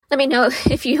Let me know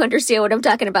if you understand what I'm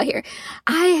talking about here.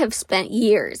 I have spent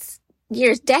years,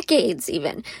 decades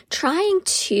even, trying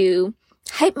to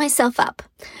hype myself up,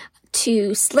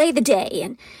 to slay the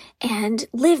day and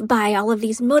live by all of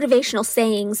these motivational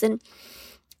sayings and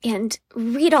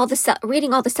reading all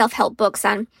the self-help books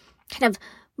on kind of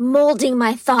molding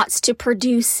my thoughts to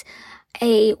produce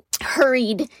a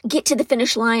hurried, get to the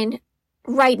finish line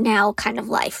right now kind of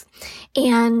life.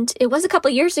 And it was a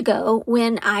couple years ago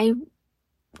when I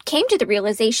came to the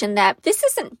realization that this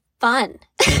isn't fun.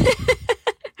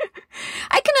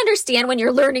 I can understand when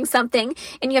you're learning something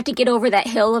and you have to get over that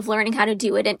hill of learning how to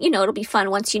do it. And, it'll be fun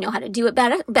once you know how to do it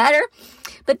better.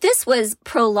 But this was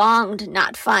prolonged,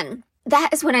 not fun. That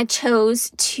is when I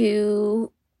chose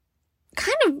to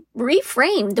kind of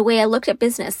reframe the way I looked at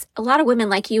business. A lot of women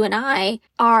like you and I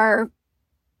are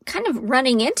kind of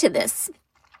running into this,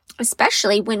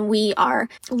 especially when we are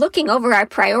looking over our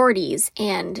priorities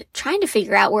and trying to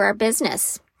figure out where our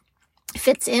business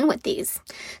fits in with these.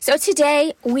 So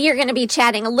today we are going to be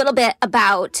chatting a little bit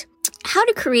about how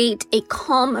to create a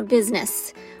calm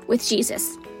business with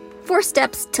Jesus. 4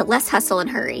 steps to less hustle and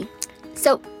hurry.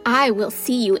 So I will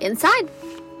see you inside.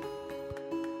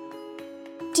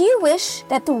 Do you wish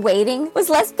that the waiting was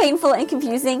less painful and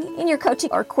confusing in your coaching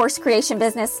or course creation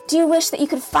business? Do you wish that you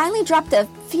could finally drop the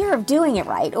fear of doing it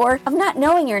right or of not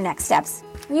knowing your next steps?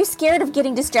 Are you scared of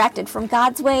getting distracted from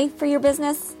God's way for your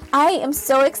business? I am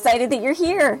so excited that you're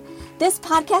here. This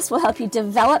podcast will help you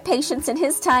develop patience in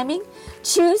His timing,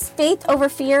 choose faith over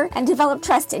fear, and develop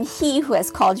trust in He who has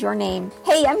called your name.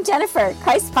 Hey, I'm Jennifer,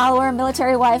 Christ follower,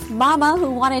 military wife, mama who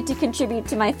wanted to contribute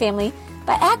to my family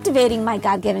by activating my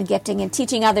God-given gifting and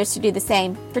teaching others to do the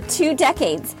same. For 2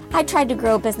 decades, I tried to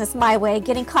grow a business my way,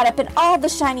 getting caught up in all the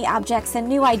shiny objects and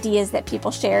new ideas that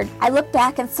people shared. I looked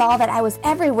back and saw that I was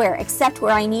everywhere except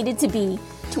where I needed to be,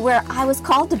 to where I was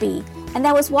called to be, and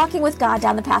that was walking with God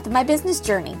down the path of my business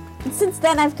journey. And since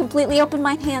then, I've completely opened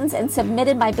my hands and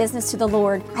submitted my business to the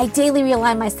Lord. I daily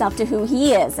realign myself to who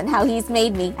He is and how He's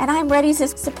made me, and I'm ready to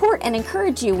support and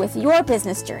encourage you with your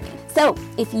business journey. So,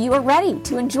 if you are ready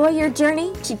to enjoy your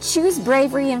journey, to choose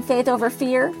bravery and faith over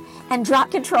fear, and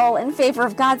drop control in favor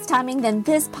of God's timing, then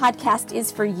this podcast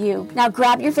is for you. Now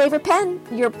grab your favorite pen,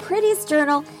 your prettiest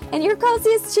journal, and your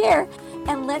coziest chair,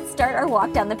 and let's start our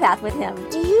walk down the path with Him.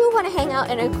 Do you want to hang out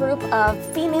in a group of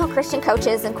female Christian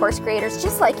coaches and course creators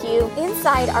just like you?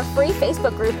 Inside our free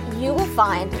Facebook group, you will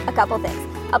find a couple things.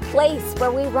 A place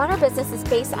where we run our businesses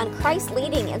based on Christ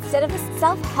leading instead of a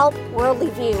self-help worldly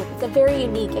view. It's a very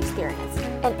unique experience.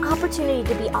 An opportunity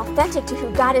to be authentic to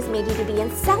who God has made you to be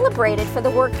and celebrated for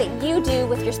the work that you do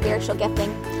with your spiritual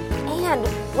gifting. And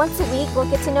once a week, we'll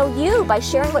get to know you by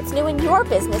sharing what's new in your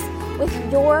business with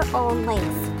your own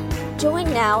links.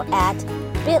 Join now at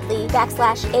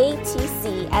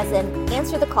bit.ly/ATC as in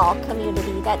Answer the Call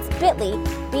community. That's bit.ly,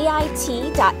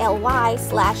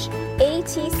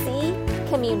 bit.ly/ATC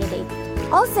community.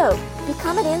 Also,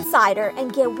 become an insider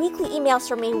and get weekly emails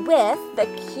from me with the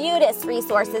cutest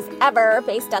resources ever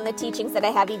based on the teachings that I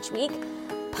have each week,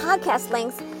 podcast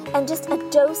links, and just a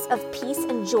dose of peace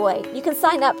and joy. You can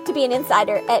sign up to be an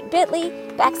insider at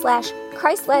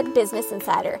bit.ly/Christ-led Business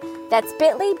Insider. That's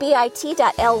bit.ly,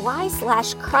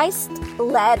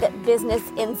 bit.ly/Christ-led Business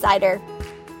Insider.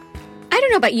 I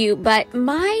don't know about you, but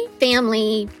my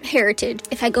family heritage,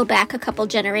 if I go back a couple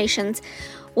generations,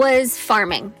 was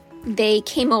farming. They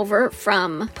came over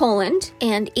from Poland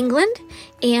and England,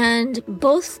 and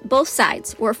both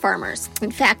sides were farmers.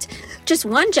 In fact, just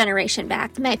one generation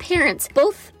back, my parents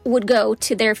both would go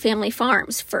to their family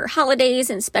farms for holidays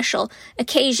and special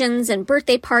occasions and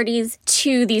birthday parties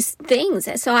to these things.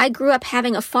 So I grew up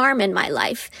having a farm in my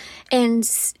life and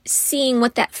seeing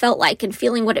what that felt like and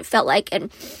feeling what it felt like and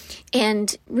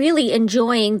really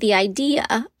enjoying the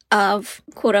idea of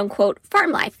quote unquote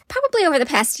farm life. Probably over the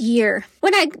past year,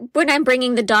 when I'm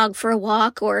bringing the dog for a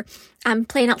walk or I'm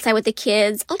playing outside with the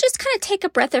kids, I'll just kind of take a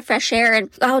breath of fresh air and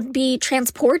I'll be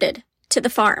transported to the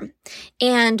farm.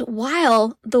 And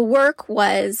while the work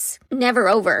was never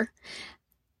over,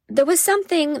 there was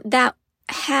something that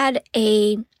had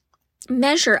a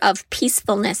measure of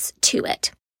peacefulness to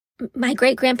it. My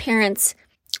great-grandparents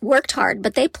worked hard,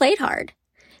 but they played hard.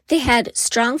 They had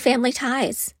strong family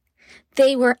ties.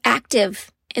 They were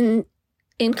active and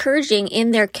encouraging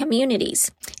in their communities.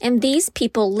 And these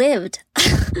people lived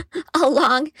a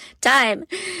long time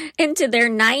into their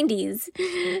 90s,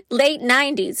 late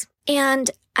 90s. And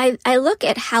I look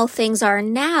at how things are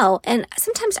now, and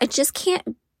sometimes I just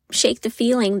can't shake the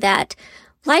feeling that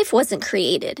life wasn't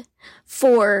created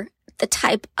for the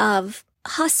type of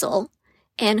hustle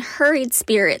and hurried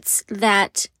spirits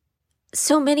that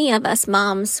so many of us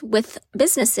moms with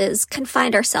businesses can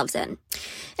find ourselves in.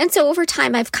 And so over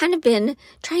time, I've kind of been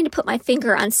trying to put my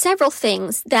finger on several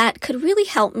things that could really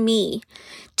help me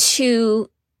to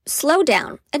slow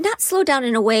down, and not slow down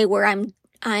in a way where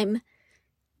I'm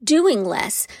doing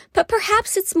less, but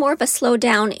perhaps it's more of a slow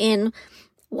down in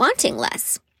wanting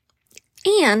less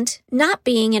and not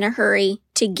being in a hurry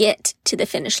to get to the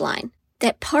finish line.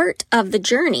 That part of the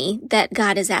journey that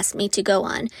God has asked me to go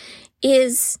on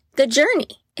is the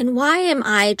journey. And why am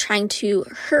I trying to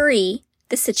hurry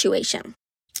the situation?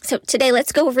 So today,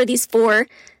 let's go over these 4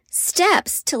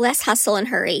 steps to less hustle and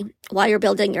hurry while you're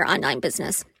building your online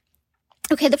business.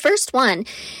 Okay, the first one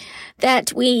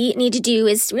that we need to do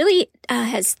is really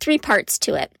has 3 parts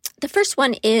to it. The first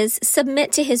one is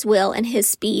submit to his will and his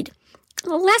speed.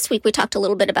 Well, last week we talked a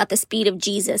little bit about the speed of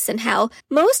Jesus and how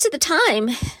most of the time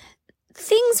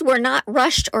things were not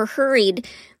rushed or hurried.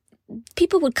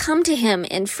 People would come to him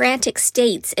in frantic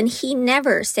states, and he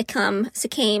never succumbed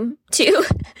to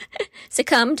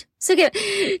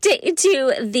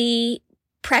the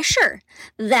pressure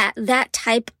that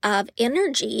type of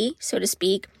energy, so to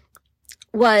speak,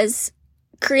 was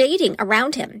creating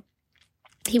around him.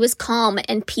 He was calm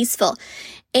and peaceful.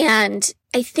 And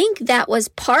I think that was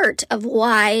part of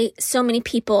why so many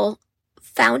people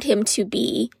found him to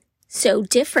be so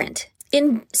different.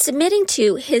 In submitting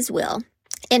to his will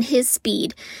and his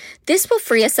speed, this will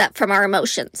free us up from our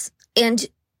emotions. And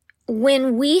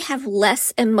when we have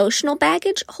less emotional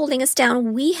baggage holding us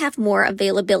down, we have more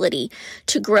availability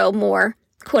to grow more,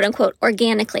 quote unquote,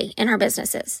 organically in our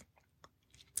businesses.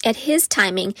 At his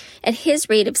timing, at his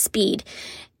rate of speed,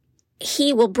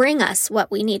 he will bring us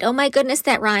what we need. Oh my goodness,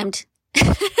 that rhymed.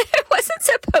 It wasn't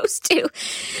supposed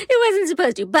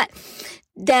to, but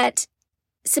that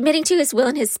submitting to his will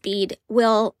and his speed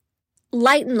will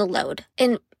lighten the load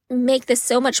and make this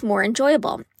so much more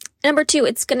enjoyable. Number 2,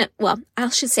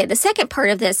 the second part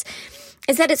of this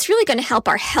is that it's really going to help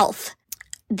our health.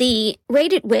 The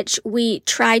rate at which we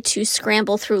try to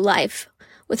scramble through life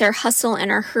with our hustle and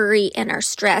our hurry and our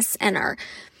stress and our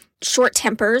short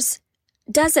tempers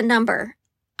does a number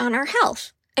on our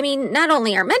health. I mean, not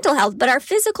only our mental health, but our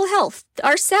physical health.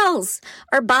 Our cells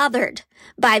are bothered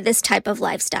by this type of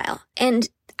lifestyle. And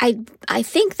I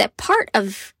think that part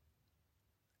of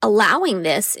allowing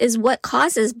this is what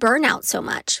causes burnout so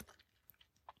much.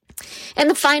 And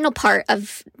the final part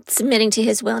of submitting to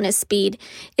his will and his speed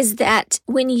is that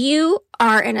when you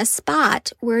are in a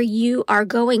spot where you are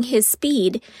going his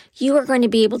speed, you are going to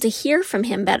be able to hear from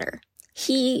him better.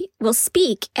 He will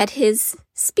speak at his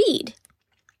speed.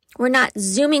 We're not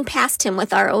zooming past him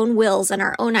with our own wills and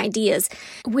our own ideas.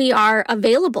 We are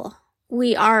available.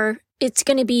 It's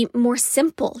going to be more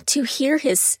simple to hear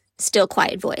his still,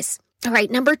 quiet voice. All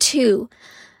right, number 2,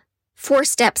 4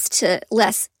 steps to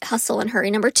less hustle and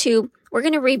hurry. Number 2, we're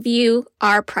going to review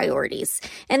our priorities.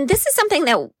 And this is something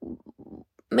that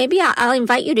maybe I'll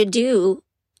invite you to do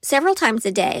several times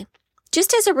a day,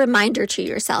 just as a reminder to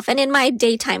yourself. And in my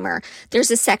day timer,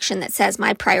 there's a section that says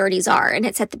my priorities are, and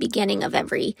it's at the beginning of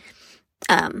every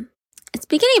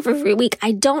week.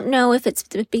 I don't know if it's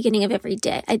the beginning of every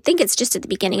day. I think it's just at the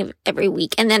beginning of every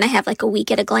week. And then I have like a week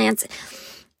at a glance.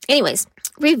 Anyways,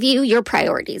 review your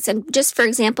priorities. And just for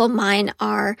example, mine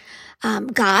are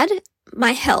God,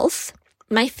 my health,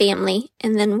 my family,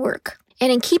 and then work.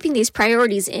 And in keeping these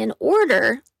priorities in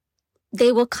order,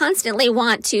 they will constantly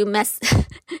want to mess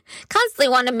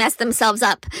themselves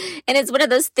up. And it's one of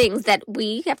those things that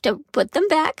we have to put them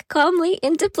back calmly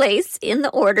into place in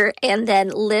the order and then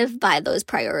live by those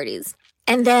priorities.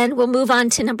 And then we'll move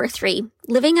on to number 3,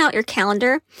 living out your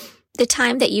calendar. The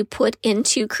time that you put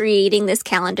into creating this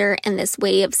calendar and this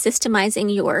way of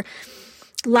systemizing your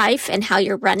life and how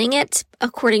you're running it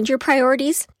according to your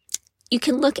priorities, you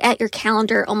can look at your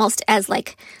calendar almost as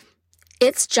like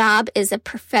its job is a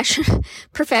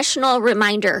professional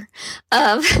reminder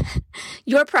of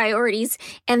your priorities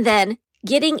and then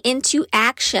getting into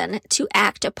action to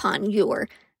act upon your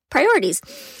priorities.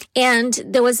 And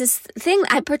there was this thing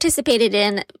I participated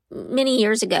in many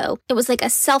years ago. It was like a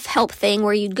self-help thing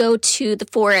where you'd go to the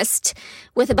forest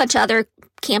with a bunch of other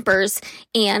campers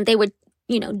and they would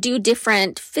do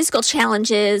different physical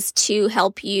challenges to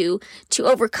help you to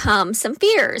overcome some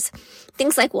fears.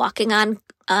 Things like walking on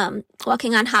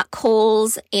hot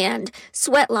coals and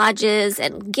sweat lodges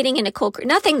and getting in a cold creek.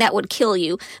 Nothing that would kill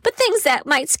you, but things that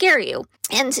might scare you.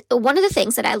 And one of the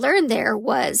things that I learned there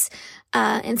was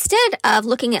instead of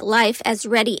looking at life as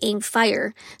ready, aim,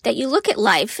 fire, that you look at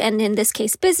life, and in this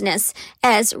case business,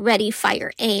 as ready,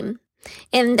 fire, aim.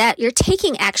 And that you're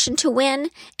taking action to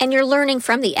win and you're learning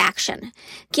from the action,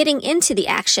 getting into the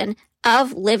action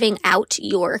of living out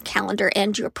your calendar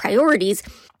and your priorities,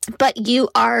 but you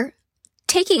are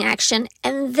taking action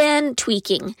and then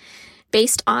tweaking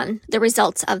based on the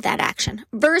results of that action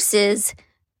versus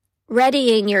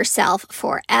readying yourself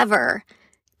forever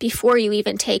before you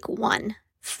even take one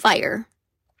fire.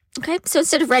 Okay, so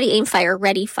instead of ready, aim, fire,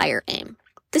 ready, fire, aim.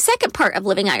 The second part of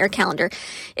living out your calendar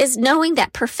is knowing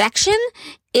that perfection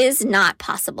is not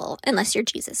possible unless you're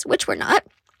Jesus, which we're not.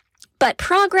 But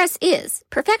progress is.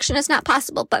 Perfection is not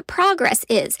possible, but progress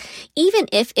is, even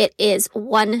if it is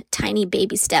one tiny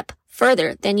baby step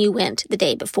further than you went the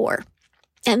day before.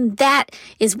 And that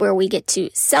is where we get to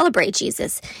celebrate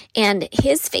Jesus and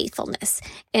his faithfulness,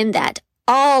 and that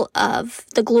all of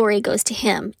the glory goes to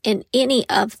him in any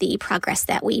of the progress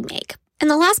that we make. And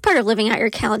the last part of living out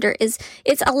your calendar is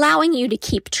it's allowing you to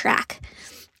keep track.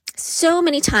 So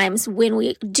many times when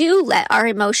we do let our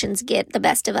emotions get the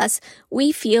best of us,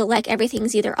 we feel like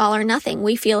everything's either all or nothing.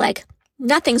 We feel like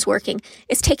nothing's working.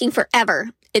 It's taking forever.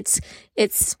 It's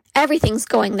everything's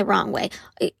going the wrong way.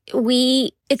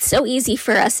 It's so easy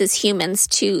for us as humans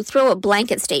to throw a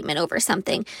blanket statement over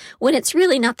something when it's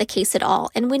really not the case at all.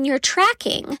 And when you're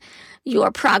tracking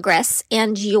your progress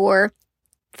and your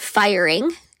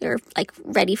firing, your like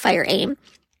ready, fire, aim,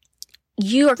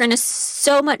 you are going to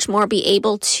so much more be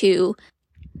able to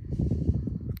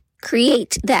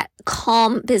create that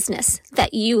calm business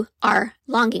that you are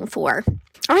longing for.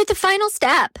 All right, the final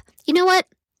step. You know what?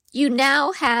 You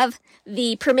now have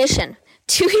the permission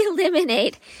to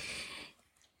eliminate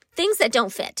things that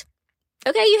don't fit.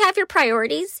 Okay, you have your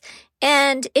priorities,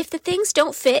 and if the things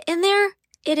don't fit in there,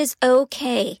 it is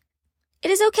okay. It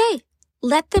is okay.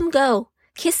 Let them go.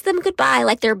 Kiss them goodbye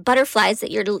like they're butterflies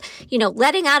that you're,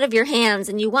 letting out of your hands,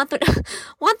 and you want them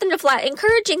to fly,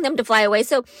 encouraging them to fly away.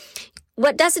 So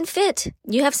what doesn't fit?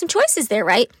 You have some choices there,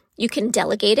 right? You can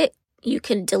delegate it. You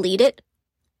can delete it.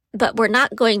 But we're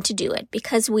not going to do it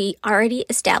because we already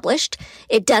established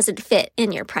it doesn't fit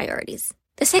in your priorities.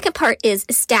 The second part is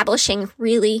establishing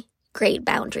really great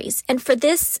boundaries. And for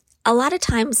this, a lot of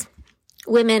times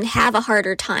women have a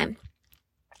harder time.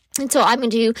 And so I'm going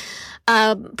to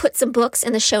put some books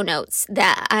in the show notes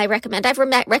that I recommend. I've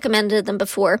recommended them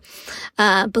before.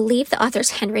 Believe the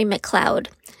author's Henry McLeod.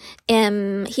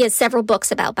 He has several books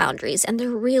about boundaries, and they're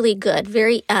really good,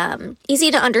 very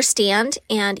easy to understand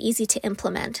and easy to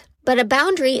implement. But a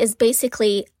boundary is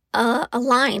basically a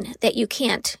line that you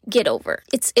can't get over.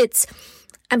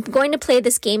 I'm going to play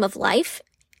this game of life,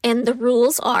 and the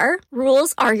rules are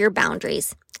your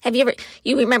boundaries.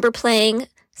 You remember playing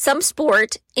some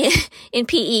sport in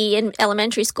PE in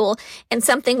elementary school, and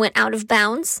something went out of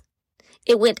bounds?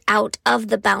 It went out of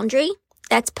the boundary.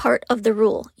 That's part of the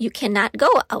rule. You cannot go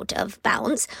out of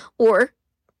bounds or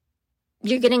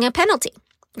you're getting a penalty,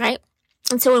 right?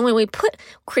 And so when we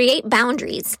create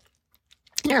boundaries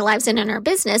in our lives and in our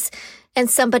business, and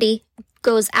somebody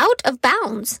goes out of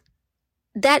bounds,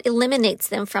 that eliminates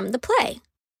them from the play.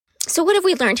 So what have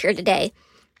we learned here today?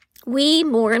 We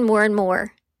more and more and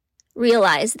more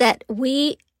realize that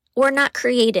we were not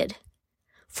created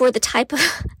for the type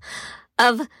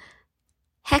of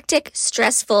hectic,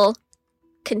 stressful,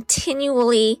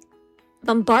 continually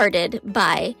bombarded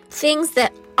by things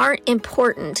that aren't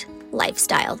important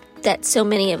lifestyle that so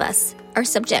many of us are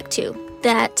subject to.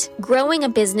 That growing a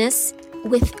business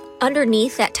with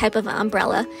underneath that type of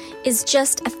umbrella is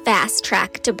just a fast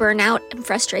track to burnout and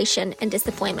frustration and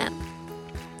disappointment.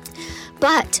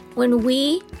 But when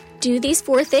we do these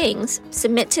 4 things,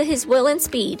 submit to his will and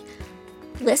speed,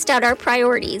 list out our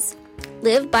priorities,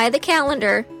 live by the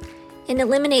calendar, and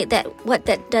eliminate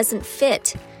what doesn't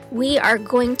fit, we are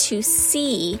going to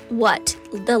see what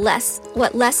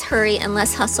less hurry and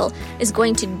less hustle is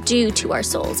going to do to our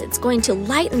souls. It's going to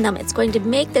lighten them. It's going to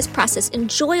make this process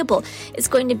enjoyable. It's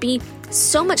going to be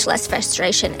so much less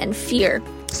frustration and fear,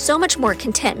 so much more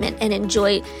contentment and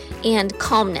joy and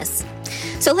calmness.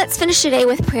 So let's finish today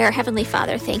with prayer. Heavenly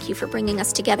Father, thank you for bringing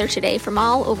us together today from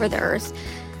all over the earth,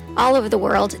 all over the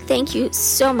world. Thank you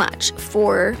so much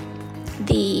for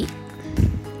the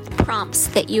prompts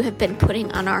that you have been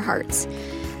putting on our hearts,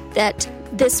 that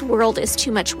this world is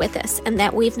too much with us and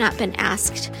that we've not been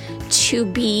asked to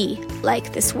be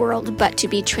like this world, but to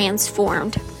be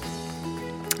transformed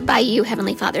by you,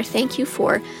 Heavenly Father. Thank you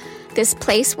for this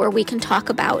place where we can talk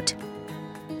about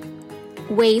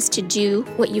ways to do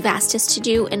what you've asked us to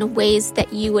do in ways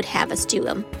that you would have us do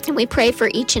them. And we pray for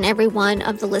each and every one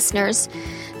of the listeners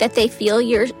that they feel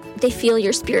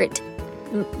your spirit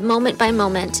moment by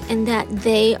moment, and that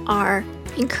they are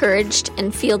encouraged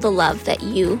and feel the love that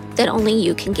only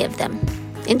you can give them.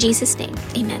 In Jesus' name,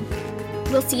 amen.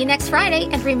 We'll see you next Friday,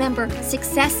 and remember,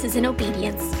 success is in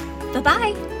obedience.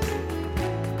 Bye-bye.